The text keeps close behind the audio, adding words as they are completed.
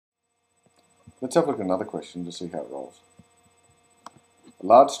Let's have a look at another question to see how it rolls. A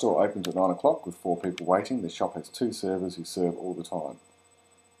large store opens at 9 o'clock with 4 people waiting. The shop has 2 servers who serve all the time.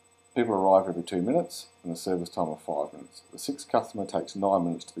 People arrive every 2 minutes and the service time of 5 minutes. The 6th customer takes 9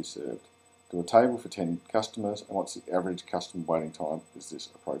 minutes to be served. Do a table for 10 customers and what's the average customer waiting time? Is this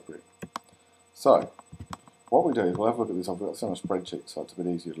appropriate? So, what we do is we'll have a look at this. I've got this on a spreadsheet so it's a bit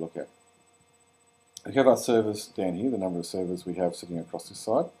easier to look at. We have our servers down here, the number of servers we have sitting across this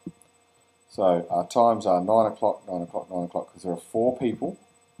side. So our times are 9 o'clock, 9 o'clock, 9 o'clock, because there are 4 people.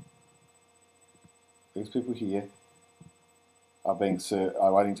 These people here are waiting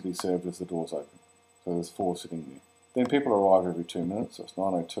to be served as the doors open. So there's 4 sitting there. Then people arrive every 2 minutes, so it's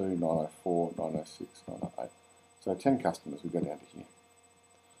 9:02, 9:04, 9:06, 9:08. So 10 customers, we go down to here.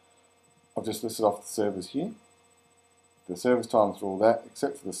 I've just listed off the servers here. The service times for all that,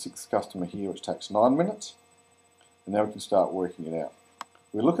 except for the 6th customer here, which takes 9 minutes. And now we can start working it out.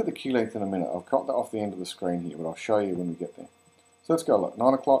 We'll look at the queue length in a minute. I've cut that off the end of the screen here, but I'll show you when we get there. So let's go look.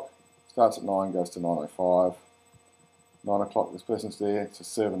 9 o'clock, starts at 9, goes to 9:05. 9 o'clock, this person's there, so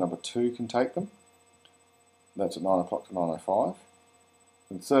server number 2 can take them. That's at 9 o'clock to 9:05.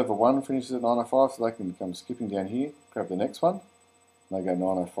 And server 1 finishes at 9:05, so they can come skipping down here, grab the next one. And they go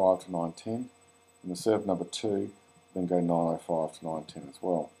 9:05 to 9:10. And the server number 2 then go 9:05 to 9:10 as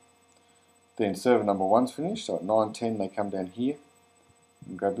well. Then server number 1's finished, so at 9:10 they come down here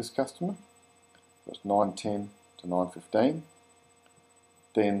and grab this customer. That's 9:10 to 9:15.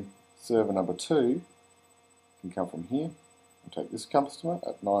 Then server number 2 can come from here and take this customer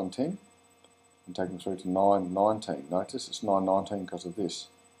at 9:10 and take them through to 9:19. Notice it's 9:19 because of this.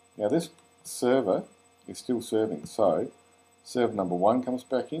 Now this server is still serving, so server number 1 comes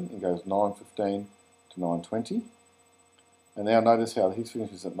back in and goes 9:15 to 9:20. And now notice how he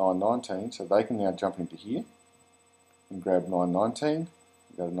finishes at 9:19, so they can now jump into here and grab 9:19,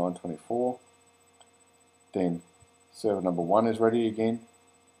 go to 9:24. Then server number 1 is ready again.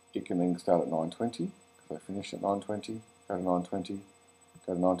 It can then start at 9:20, so they finish at 9:20, go to 9:20,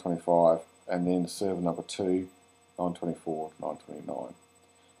 go to 9:25, and then server number 2, 9:24 to 9:29.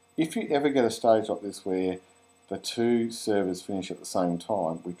 If you ever get a stage like this where the 2 servers finish at the same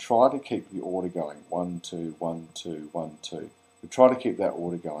time, we try to keep the order going, 1, 2, 1, 2, 1, 2. We try to keep that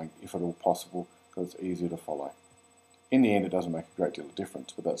order going if at all possible because it's easier to follow. In the end, it doesn't make a great deal of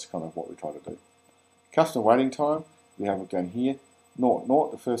difference, but that's kind of what we try to do. Customer waiting time, we have it down here. 0,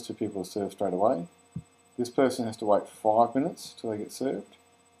 the first 2 people are served straight away. This person has to wait 5 minutes till they get served.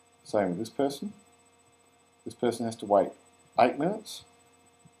 Same with this person. This person has to wait 8 minutes.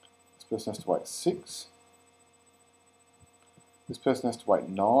 This person has to wait 6. This person has to wait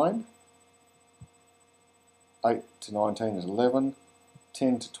 9. 8 to 19 is 11.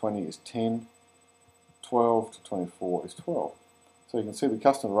 10 to 20 is 10. 12 to 24 is 12. So you can see the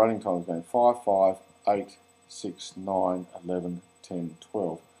customer running time is going 5, 5, 8, 6, 9, 11, 10,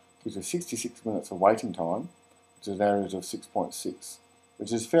 12. Gives you 66 minutes of waiting time, which is an average of 6.6,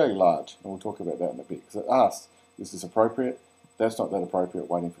 which is fairly large, and we'll talk about that in a bit. Because it asks, is this appropriate? That's not that appropriate,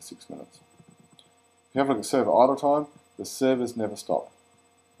 waiting for 6 minutes. If you have a look at server idle time, the servers never stop.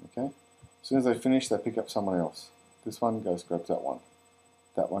 Okay? As soon as they finish, they pick up someone else. This one goes, grabs that one.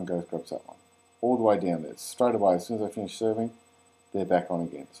 That one goes, grabs that one. All the way down there. Straight away, as soon as they finish serving, they're back on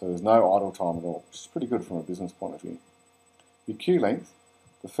again. So there's no idle time at all, which is pretty good from a business point of view. Your queue length,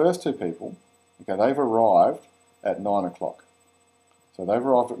 the first 2 people, okay, they've arrived at 9 o'clock. So they've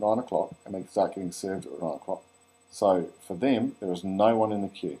arrived at 9 o'clock and they start getting served at 9 o'clock. So for them, there is no one in the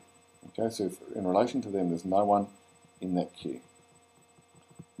queue. Okay, so in relation to them, there's no one in that queue.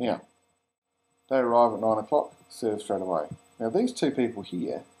 Now, they arrive at 9 o'clock, serve straight away. Now these 2 people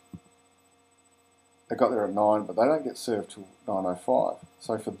here, they got there at 9, but they don't get served till 9:05.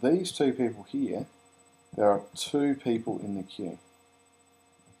 So for these 2 people here, there are 2 people in the queue.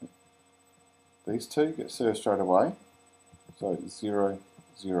 These 2 get served straight away, so 0,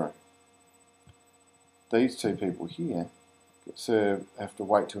 0. These 2 people here get served, have to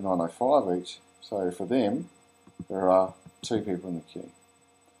wait till 9:05 each, so for them, there are 2 people in the queue.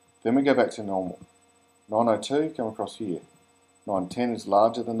 Then we go back to normal. 9:02, come across here. 9:10 is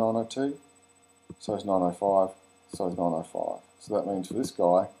larger than 9:02, so is 9:05, so is 9:05. So that means for this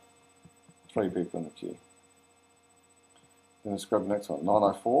guy, 3 people in the queue. Then let's grab the next one.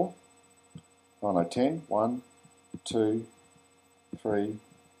 9:04, 9:10, 1, 2, 3,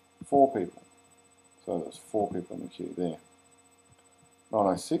 4 people. So there's 4 people in the queue there.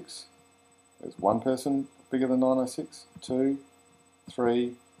 9:06, there's 1 person bigger than 9:06, 2,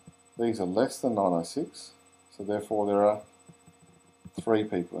 3, these are less than 9:06, so therefore there are 3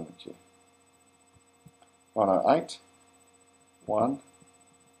 people in the queue. 9:08, 1,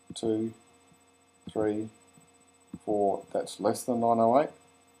 2, 3, 4, that's less than 908.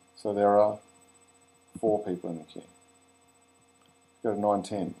 So there are 4 people in the queue. Go to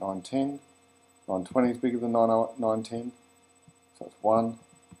 910. 910, 920 is bigger than 910. So it's 1,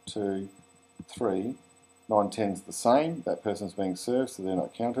 2, 3. 910 is the same. That person's being served, so they're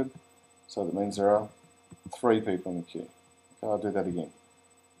not counted. So that means there are 3 people in the queue. Okay, I'll do that again.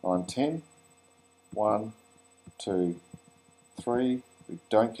 910, 1, 2, 3. We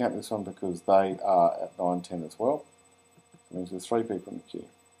don't count this one because they are at 910 as well. That means there's 3 people in the queue.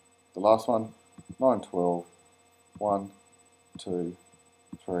 The last one, 912, 1, 2,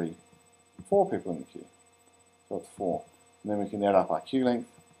 3, 4 people in the queue. So it's 4. And then we can add up our queue length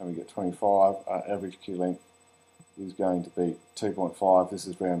and we get 25. Our average queue length is going to be 2.5. This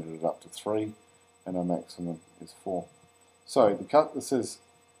is rounded it up to 3 and our maximum is 4. So this says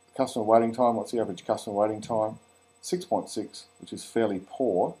customer waiting time. What's the average customer waiting time? 6.6, which is fairly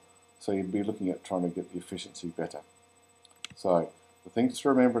poor. So you'd be looking at trying to get the efficiency better. So the things to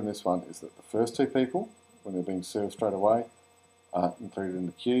remember in this one is that the first 2 people, when they're being served straight away, are included in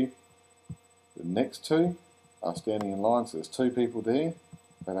the queue. The next 2 are standing in line, so there's 2 people there.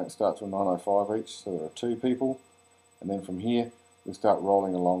 They don't start till 9:05 each, so there are 2 people. And then from here, we start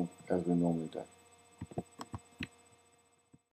rolling along as we normally do.